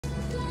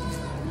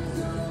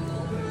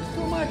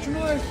much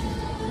noise.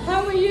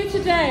 How are you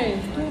today?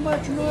 Too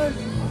much noise.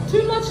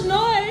 Too much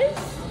noise?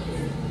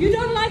 You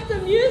don't like the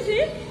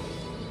music?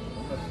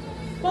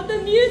 But the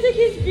music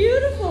is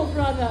beautiful,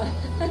 brother.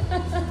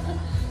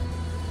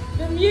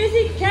 The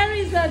music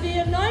carries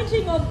the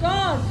anointing of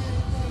God.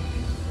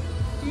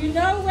 Do you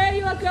know where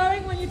you are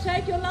going when you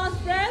take your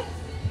last breath?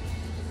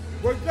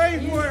 We're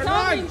going for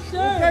lunch.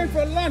 We're going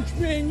for lunch,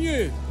 me and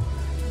you.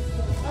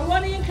 I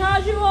want to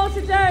encourage you all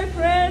today,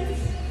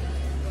 friends.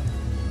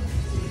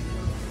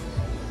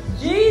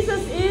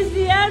 Jesus is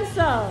the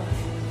answer.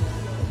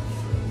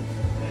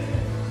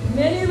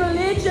 Many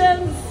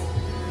religions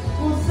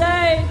will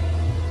say,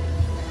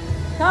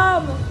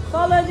 come,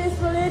 follow this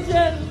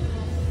religion.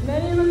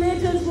 Many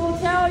religions will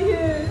tell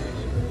you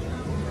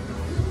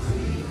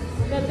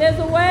that there's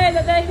a way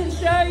that they can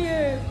show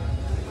you.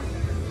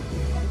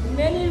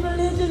 Many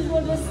religions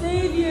will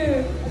deceive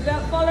you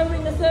about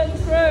following a certain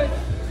truth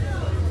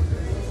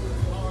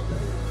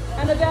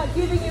and about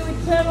giving you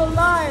eternal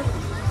life.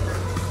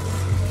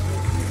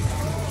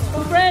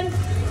 But friends,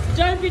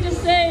 don't be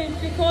deceived,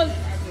 because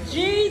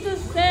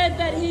Jesus said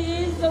that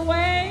He is the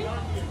way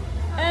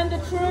and the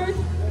truth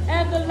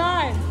and the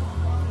life,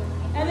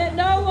 and that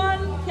no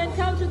one can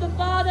come to the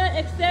Father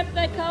except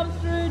they come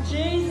through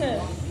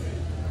Jesus.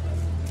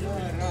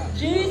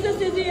 Jesus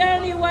is the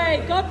only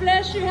way. God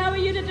bless you. How are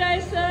you today,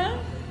 sir?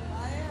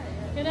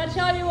 Can I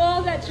tell you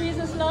all that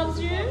Jesus loves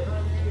you?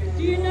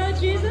 Do you know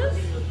Jesus?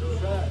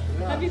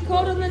 Have you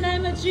called on the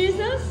name of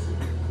Jesus?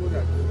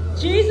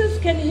 Jesus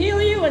can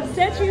heal you and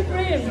set you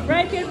free and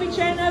break every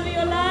chain over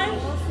your life.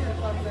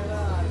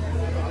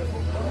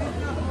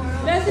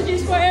 Message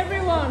is for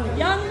everyone.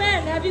 Young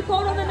men, have you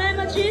called on the name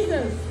of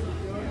Jesus?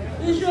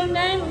 Is your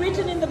name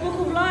written in the book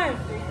of life?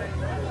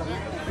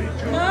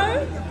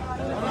 No?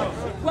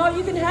 Well,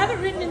 you can have it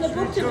written in the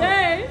book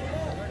today.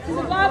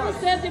 Because the Bible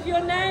says if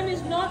your name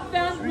is not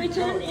found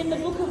written in the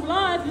book of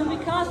life, you'll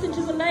be cast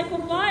into the lake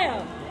of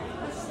fire.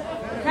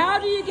 How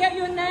do you get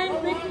your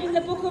name written in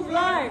the book of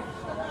life?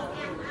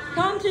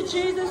 Come to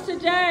Jesus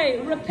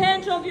today.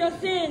 Repent of your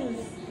sins.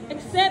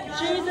 Accept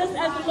Jesus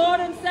as the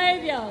Lord and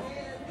Savior,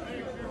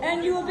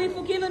 and you will be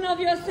forgiven of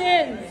your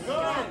sins.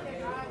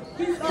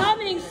 He's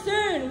coming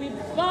soon. We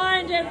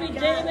bind every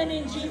demon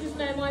in Jesus'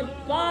 name. I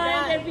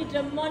bind every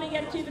demonic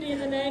activity in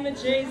the name of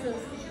Jesus.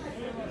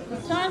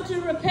 It's time to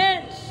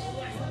repent.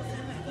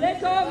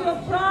 Let go of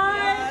your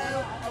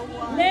pride.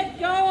 Let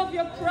go of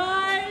your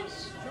pride.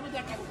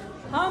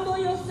 Humble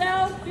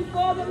yourself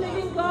before the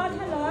living God.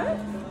 Hello.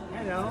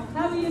 Hello.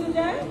 How are you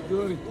today?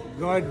 Good.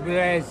 God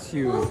bless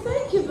you. Well,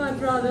 thank you, my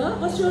brother.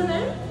 What's your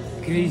name?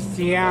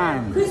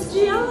 Christian.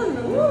 Christian.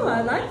 Oh,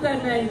 I like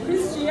that name,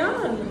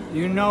 Christian.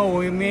 You know,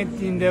 we met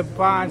in the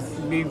past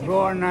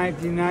before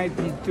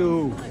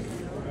 1992.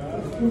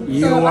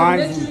 So I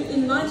met you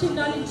in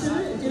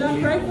 1992. Did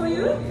I pray for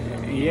you?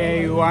 Yeah,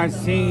 you were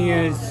singing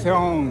a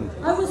song.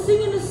 I was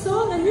singing a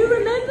song, and you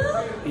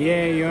remember?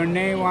 Yeah, your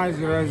name was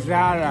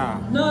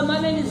Rosala. No, my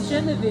name is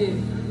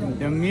Genevieve.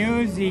 The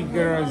music,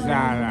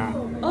 Rosala.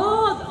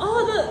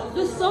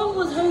 The song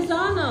was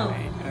Hosanna.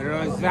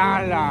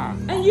 Rosala.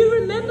 And you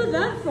remember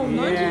that from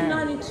Yeah.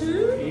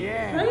 1992?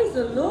 Yeah. Praise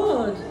the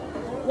Lord.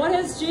 What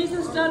has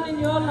Jesus done in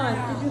your life?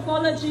 Did you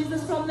follow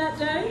Jesus from that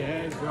day?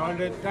 Yes, all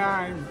the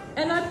time.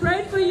 And I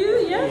prayed for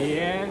you, yes?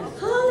 Yes.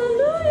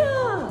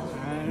 Hallelujah.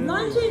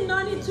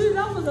 1992,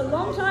 that was a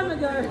long time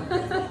ago.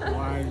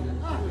 Why?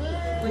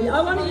 Well,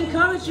 I want to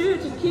encourage you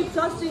to keep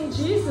trusting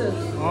Jesus.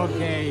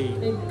 Okay.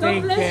 God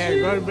Take bless care.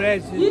 you. God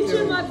bless you. You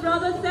too, my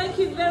brother. Thank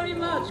you very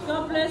much.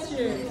 God bless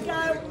you.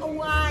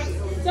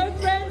 So,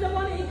 friends, I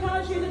want to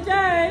encourage you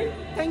today.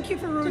 Thank you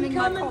for ruining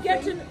come my and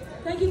coffee.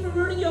 Thank you for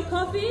ruining your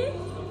coffee.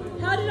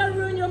 How did I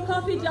ruin your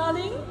coffee,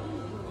 darling?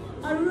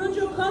 I ruined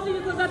your coffee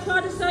because I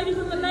tried to save you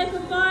from the lake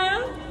of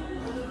fire.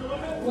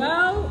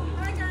 Well,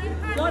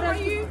 God has.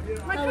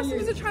 My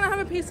customers are trying to have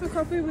a piece of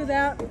coffee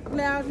without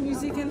loud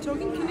music and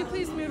talking. Can you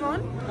please move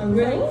on? I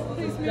will.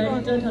 Please move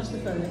on. Don't touch the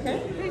phone,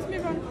 okay? Please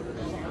move on.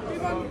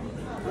 Move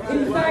on.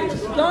 In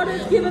fact, God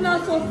has given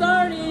us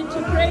authority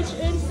to preach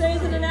in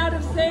season and out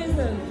of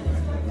season.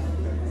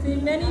 See,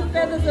 many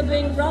feathers are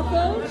being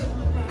ruffled.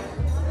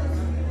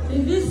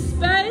 In this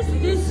space,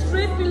 this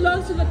strip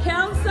belongs to the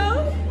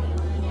council,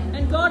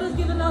 and God has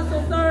given us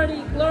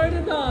authority. Glory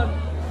to God.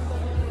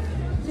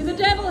 See, the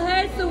devil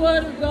hates the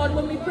word of God.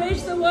 When we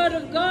preach the word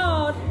of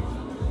God,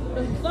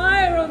 the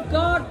fire of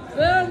God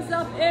burns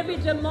up every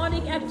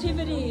demonic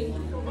activity.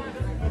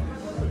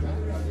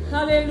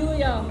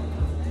 Hallelujah.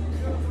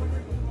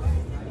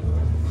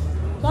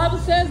 The Bible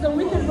says the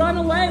wicked run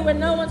away when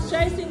no one's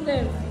chasing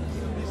them.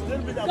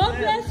 God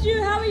bless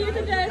you. How are you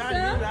today,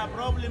 sir?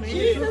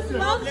 Jesus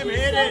loves you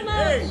so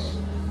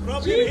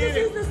much. Jesus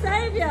is the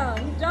Savior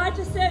who died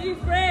to set you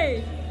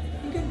free.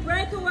 He can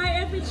break away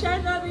every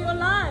chain over your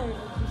life.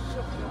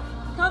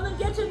 Come and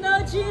get to know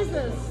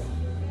Jesus.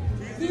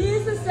 He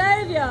is the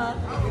Savior.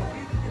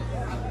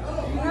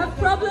 You have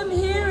problem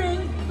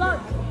hearing, but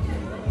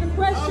the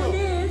question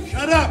is...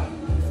 Shut up!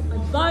 I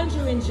bind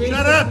you in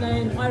Jesus'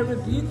 name. I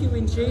rebuke you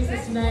in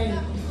Jesus' name.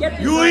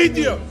 Get You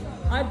idiot!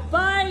 I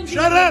bind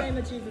you in the name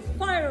of Jesus.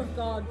 Fire of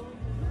God.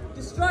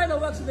 Destroy the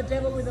works of the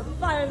devil with the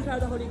fire and power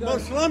of the Holy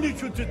Ghost.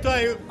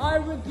 I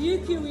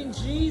rebuke you in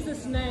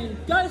Jesus' name.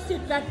 Go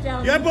sit back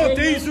down, you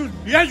demon.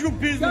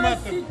 Go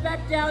sit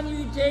back down,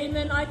 you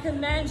demon. I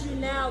command you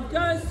now.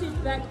 Go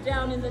sit back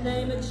down in the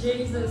name of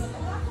Jesus.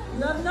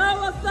 You have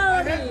no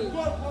authority.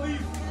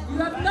 You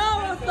have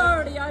no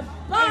authority. I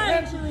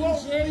bind you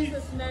in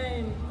Jesus'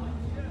 name.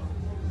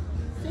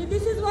 See,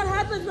 this is what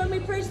happens when we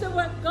preach the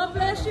word. God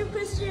bless you,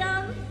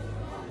 Christian.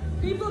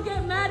 People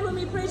get mad when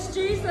we preach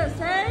Jesus,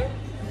 hey?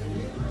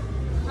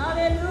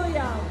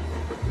 Hallelujah.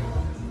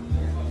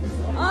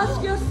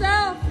 Ask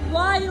yourself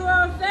why you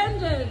are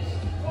offended.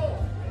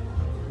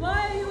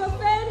 Why are you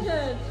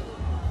offended?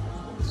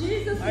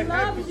 Jesus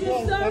loves you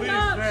so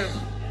much.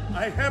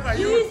 I have a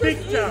Jesus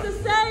picture.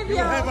 is the Savior. You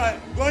have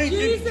a going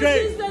Jesus in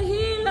jail. is the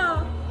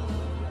healer.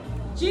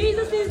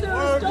 Jesus is the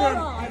restorer.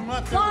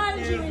 I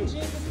bind you in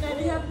Jesus' name.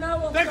 You have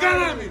no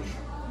authority.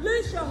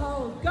 Loose your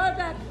hold. Go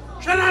back.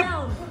 Shut up.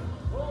 Down.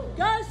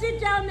 Go sit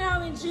down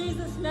now in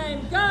Jesus'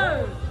 name.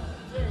 Go.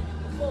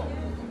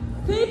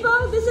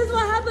 People, this is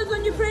what happens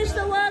when you preach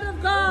the word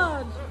of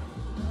God.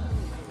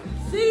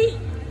 See,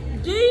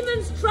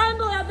 demons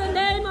tremble at the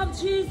name of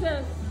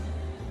Jesus.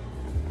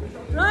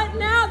 Right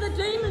now, the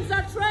demons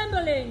are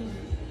trembling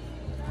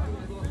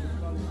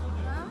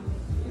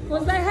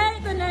because they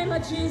hate the name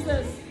of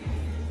Jesus.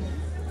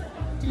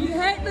 Do you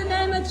hate the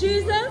name of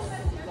Jesus?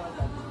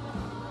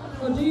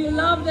 Or do you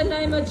love the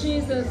name of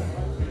Jesus?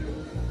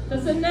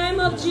 Does the name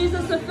of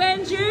Jesus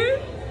offend you?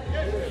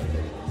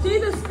 See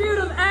the spirit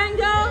of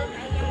anger,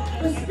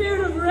 the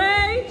spirit of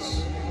rage.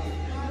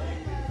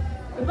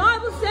 The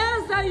Bible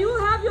says that you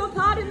have your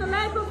part in the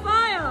lake of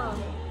fire.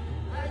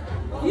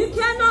 You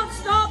cannot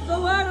stop the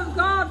word of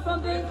God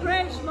from being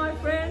preached, my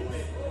friends.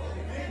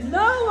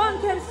 No one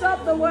can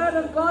stop the word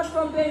of God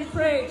from being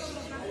preached.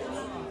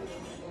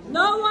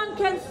 No one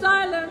can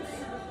silence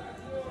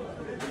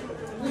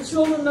the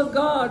children of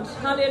God.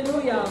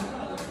 Hallelujah.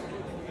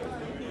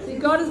 See,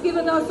 God has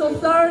given us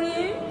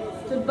authority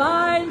to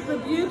bind,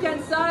 rebuke,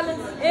 and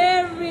silence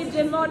every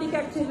demonic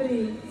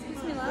activity.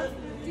 Excuse me, love.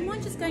 Do you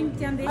mind just going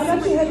down there? I'm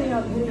actually heading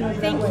up.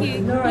 Thank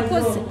you.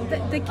 Because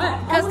the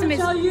customers.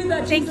 Tell you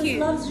that thank Jesus you.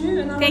 Loves you,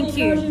 and thank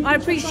you. I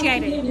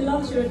appreciate it. He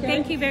loves you, okay?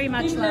 Thank you very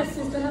much, love.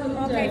 Sister. Have a good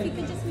Okay, day. if you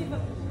could just move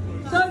up.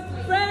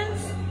 So,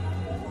 friends,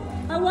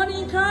 I want to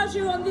encourage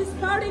you on this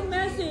parting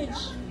message.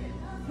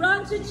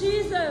 Run to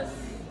Jesus.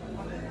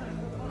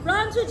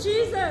 Run to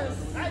Jesus.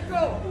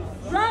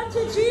 Run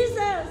to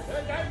Jesus.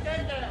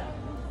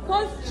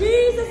 Because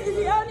Jesus is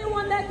the only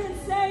one that can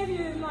save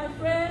you, my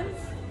friends.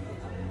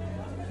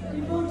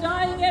 People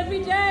dying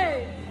every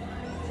day.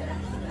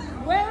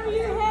 Where are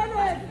you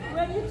headed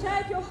when you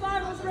take your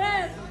final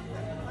breath?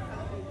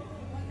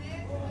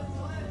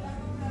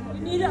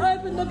 You need to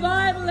open the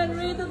Bible and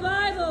read the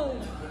Bible.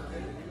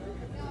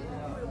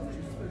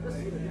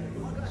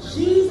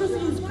 Jesus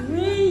is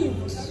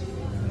grieved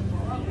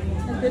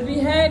at the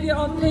behavior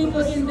of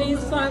people in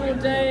these final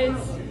days.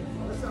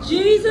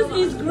 Jesus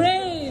is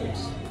grieved.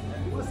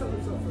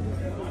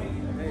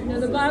 You know,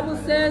 the Bible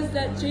says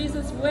that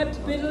Jesus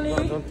wept bitterly.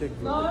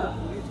 No?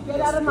 Get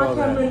out of my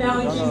camera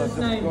now in Jesus'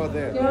 name.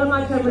 Get out of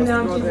my camera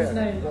now in Jesus'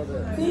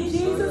 name. See,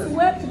 Jesus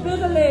wept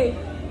bitterly.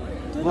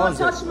 Do not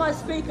touch my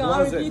speaker.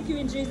 I rebuke you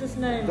in Jesus'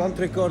 name. Don't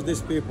record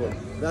these people.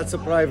 That's a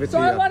private So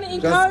here. I want to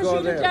encourage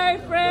you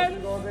today, friends.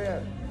 Just go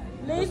there.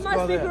 Leave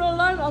my speaker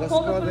alone. I'll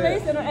call the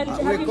police and have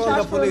you We call charged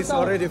the for police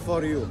assault. already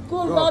for you.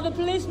 Cool. Go. Well, the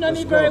police know me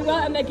Just very go.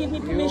 well and they give me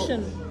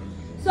permission.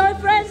 So,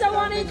 friends, I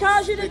want to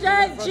encourage you today.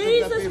 Speaking in front of the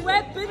Jesus people.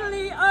 wept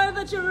bitterly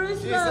over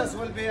Jerusalem. Jesus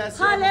will be as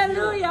one of you.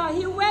 Hallelujah.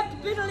 He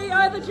wept bitterly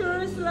over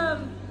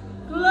Jerusalem.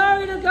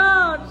 Glory to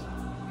God.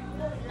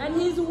 And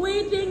he's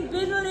weeping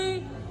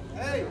bitterly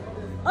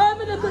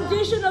over the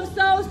condition of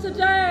souls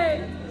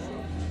today.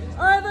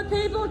 Over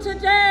people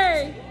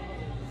today.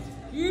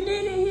 You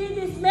need to hear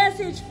this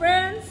message,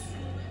 friends.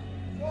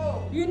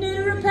 You need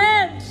to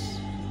repent.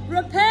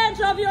 Repent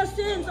of your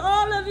sins,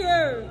 all of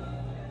you.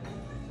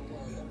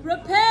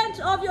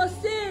 Repent of your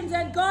sins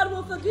and God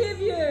will forgive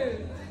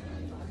you.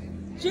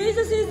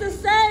 Jesus is the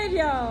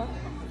Savior.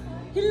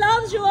 He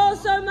loves you all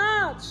so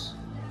much.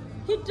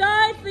 He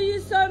died for you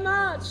so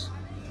much.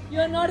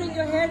 You're nodding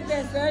your head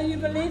there, sir. You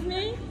believe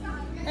me?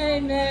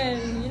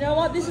 Amen. You know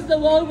what? This is the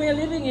world we're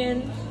living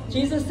in.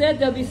 Jesus said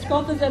there'll be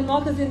scoffers and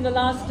mockers in the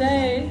last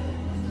day.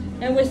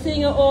 And we're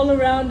seeing it all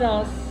around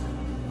us.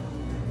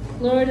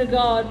 Glory to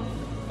God.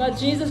 But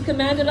Jesus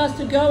commanded us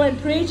to go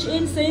and preach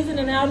in season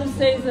and out of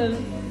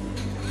season.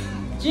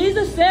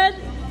 Jesus said,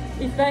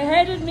 if they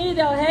hated me,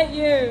 they'll hate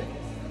you.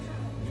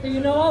 So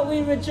you know what?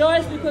 We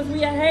rejoice because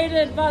we are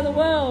hated by the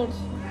world.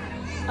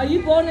 Are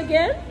you born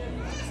again?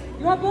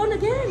 You are born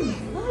again.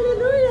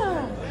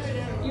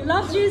 Hallelujah. You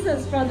love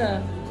Jesus,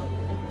 brother.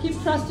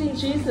 Keep trusting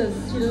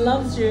Jesus. He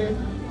loves you.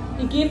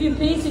 He gives you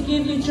peace. He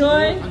gives you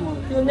joy.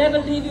 He'll never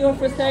leave you or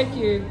forsake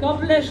you. God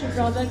bless you,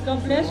 brother.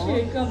 God bless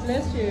you. God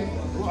bless you.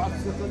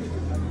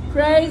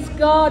 Praise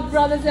God,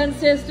 brothers and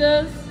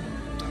sisters.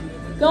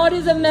 God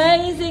is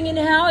amazing in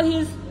how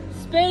He's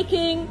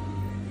speaking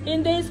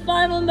in these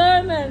final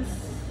moments.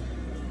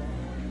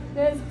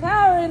 There's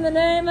power in the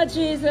name of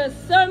Jesus.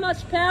 So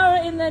much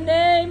power in the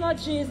name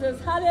of Jesus.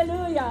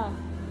 Hallelujah.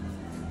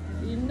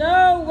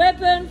 No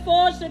weapon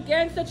forged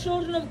against the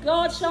children of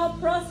God shall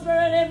prosper,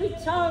 and every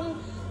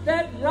tongue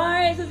that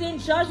rises in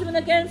judgment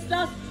against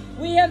us,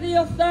 we have the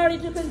authority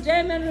to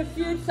condemn and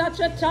refute such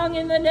a tongue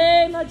in the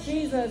name of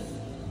Jesus.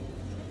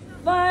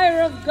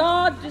 Fire of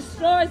God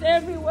destroys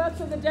every work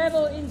of the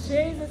devil in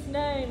Jesus'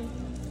 name.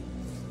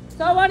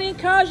 So I want to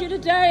encourage you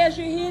today as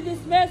you hear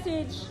this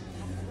message.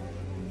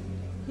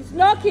 He's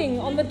knocking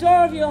on the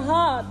door of your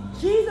heart.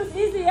 Jesus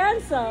is the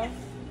answer.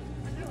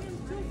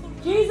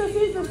 Jesus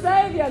is the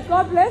Savior.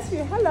 God bless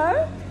you.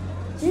 Hello.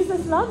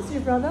 Jesus loves you,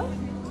 brother.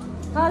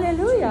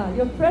 Hallelujah.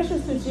 You're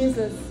precious to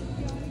Jesus.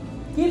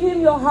 Give him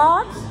your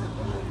heart.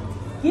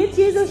 Give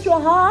Jesus your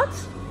heart,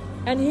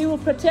 and he will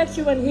protect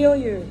you and heal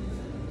you.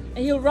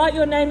 And he'll write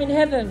your name in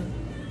heaven.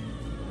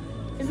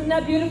 Isn't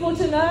that beautiful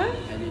to know?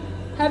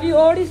 Have you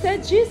already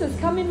said, Jesus,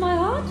 come in my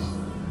heart?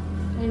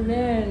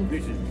 Amen.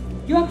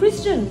 You are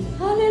Christian.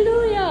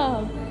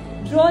 Hallelujah.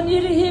 Draw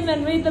near to him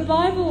and read the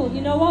Bible.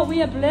 You know what?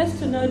 We are blessed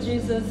to know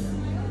Jesus.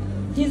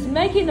 He's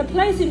making a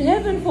place in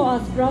heaven for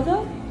us,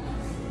 brother.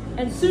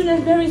 And soon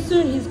and very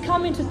soon, he's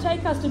coming to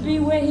take us to be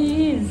where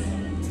he is.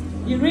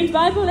 You read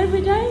Bible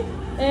every day?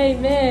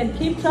 Amen.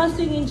 Keep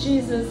trusting in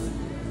Jesus.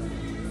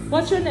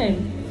 What's your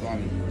name?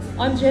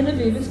 I'm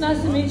Genevieve. It's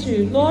nice to meet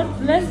you. Lord,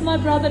 bless my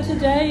brother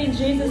today in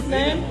Jesus'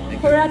 name.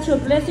 Pour out your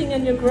blessing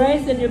and your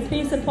grace and your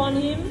peace upon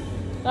him.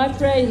 I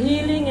pray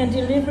healing and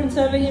deliverance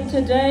over him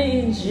today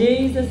in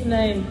Jesus'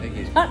 name.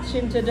 Touch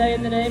him today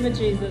in the name of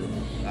Jesus.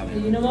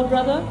 You know what,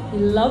 brother? He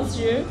loves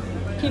you.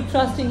 Keep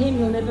trusting him.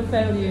 He'll never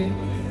fail you.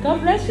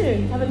 God bless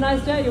you. Have a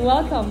nice day. You're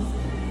welcome.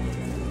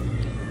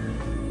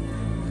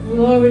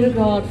 Glory to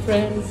God,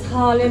 friends.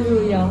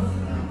 Hallelujah.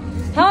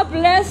 How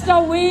blessed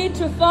are we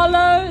to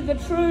follow the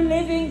true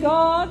living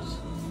God,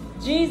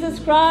 Jesus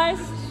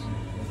Christ.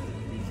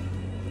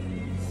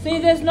 See,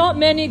 there's not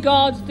many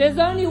gods. There's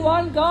only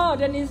one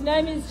God, and his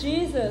name is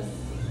Jesus.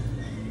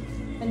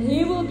 And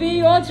he will be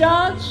your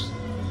judge,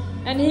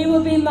 and he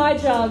will be my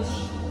judge.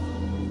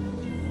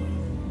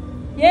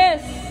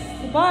 Yes,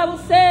 the Bible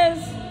says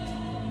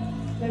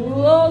that we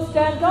will all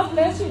stand. God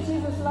bless you,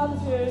 Jesus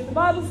loves you. The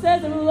Bible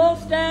says that we will all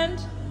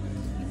stand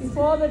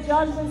before the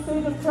judgment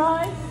seat of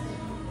Christ.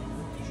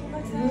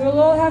 We will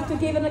all have to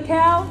give an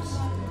account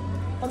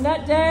on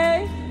that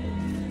day.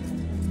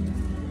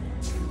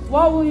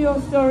 What will your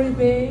story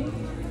be?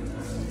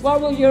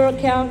 What will your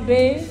account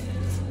be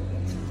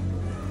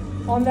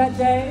on that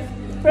day?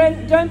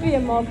 Friend, don't be a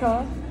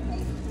mocker.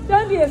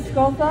 Don't be a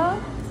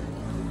scoffer.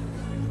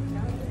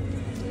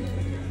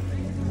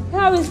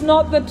 Now is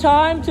not the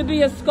time to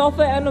be a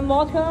scoffer and a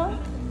mocker.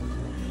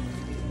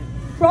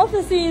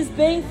 Prophecy is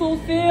being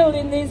fulfilled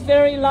in these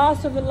very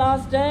last of the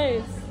last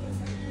days.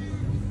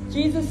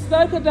 Jesus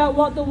spoke about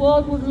what the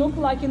world would look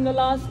like in the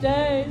last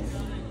days.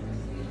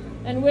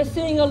 And we're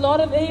seeing a lot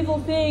of evil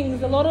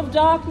things, a lot of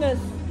darkness,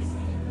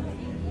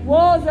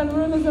 wars and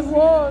rumors of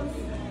wars,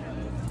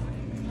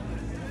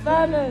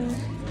 famine,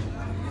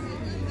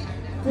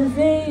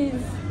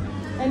 disease,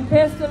 and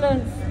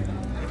pestilence.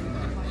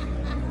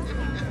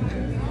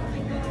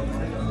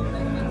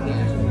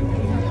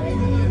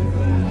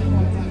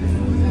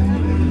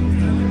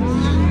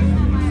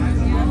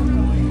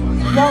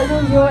 What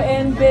will your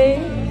end be?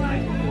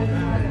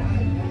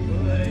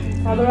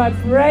 Father, I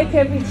break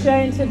every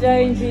chain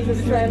today in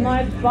Jesus' name.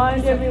 I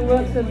bind every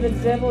works of the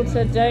devil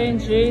today in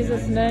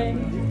Jesus'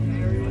 name.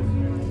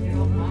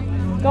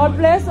 God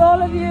bless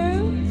all of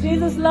you.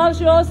 Jesus loves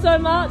you all so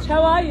much.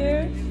 How are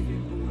you?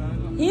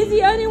 He's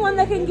the only one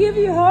that can give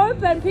you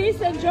hope and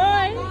peace and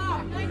joy.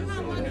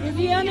 He's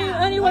the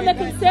only one that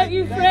can set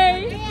you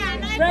free.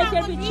 Break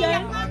every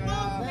chain.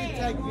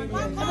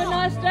 Have a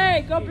nice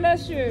day. God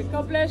bless you.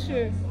 God bless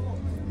you.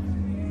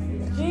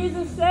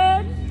 Jesus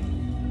said,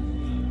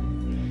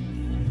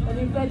 and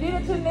if they did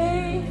it to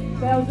me,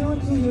 they'll do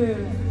it to you.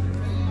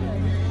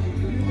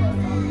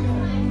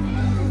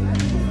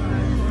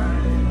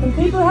 And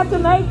people have to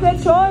make their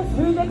choice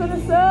who they're going to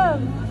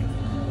serve.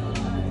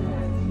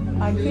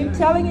 I keep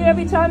telling you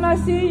every time I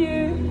see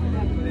you,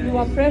 you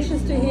are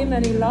precious to him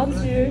and he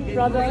loves you,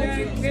 brother.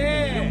 We don't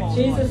care.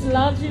 Jesus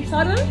loves you,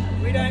 pardon?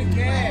 We don't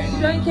care.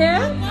 You don't care?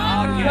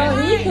 Well,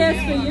 he cares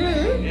for you.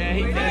 Yeah,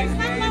 he cares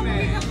for you,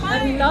 man.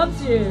 And he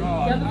loves you.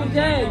 Have a good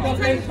day. God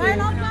bless you.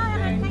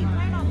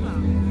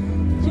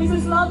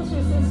 Jesus loves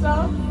you,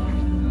 sister.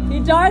 He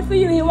died for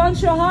you. He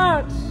wants your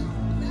heart.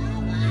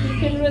 He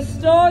can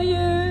restore you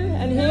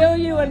and heal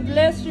you and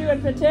bless you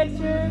and protect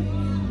you.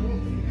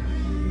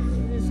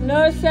 There's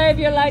no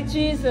Savior like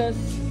Jesus.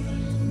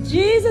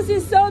 Jesus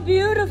is so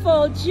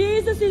beautiful.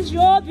 Jesus is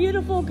your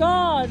beautiful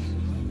God.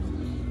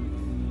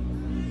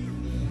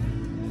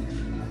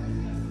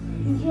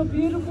 He's your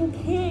beautiful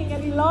King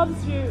and he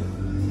loves you.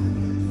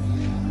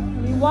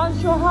 He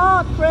wants your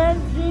heart,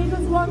 friends. Jesus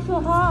wants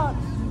your heart.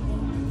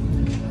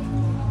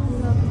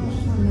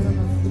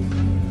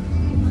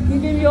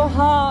 Give him your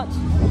heart.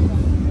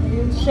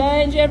 He'll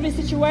change every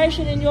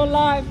situation in your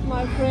life,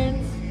 my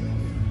friends.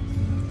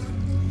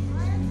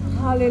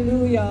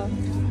 Hallelujah.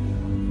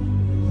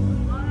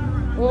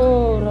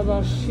 Oh,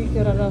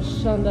 Rabashika,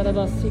 Rabashanda,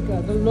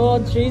 Rabasika. The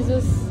Lord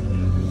Jesus,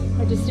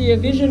 I just see a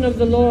vision of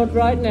the Lord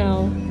right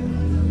now.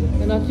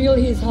 And I feel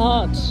his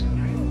heart.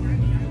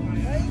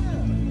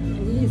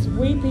 And he's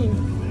weeping.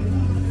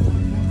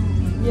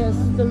 Yes,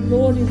 the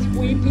Lord is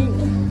weeping.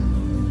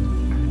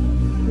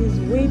 He's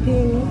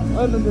weeping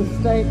over the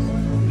state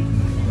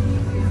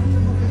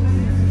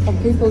of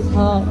people's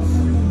hearts.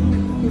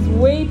 He's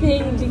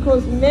weeping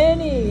because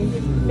many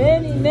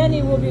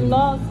will be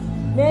lost.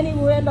 Many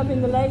will end up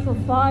in the lake of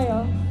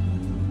fire.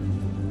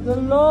 The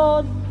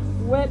Lord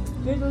wept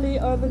bitterly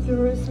over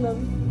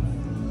Jerusalem.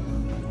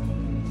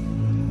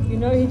 You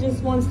know, he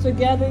just wants to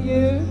gather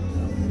you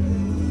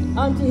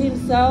unto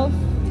himself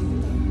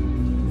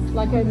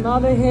like a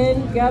mother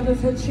hen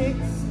gathers her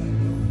chicks.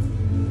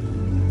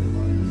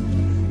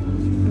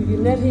 If you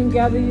let him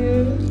gather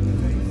you,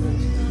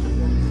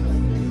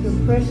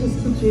 you're precious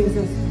to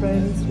Jesus,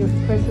 friends. You're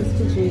precious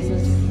to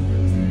Jesus.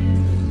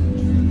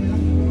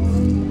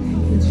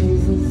 Thank you,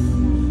 Jesus.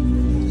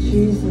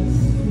 Jesus.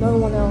 No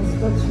one else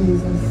but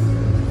Jesus.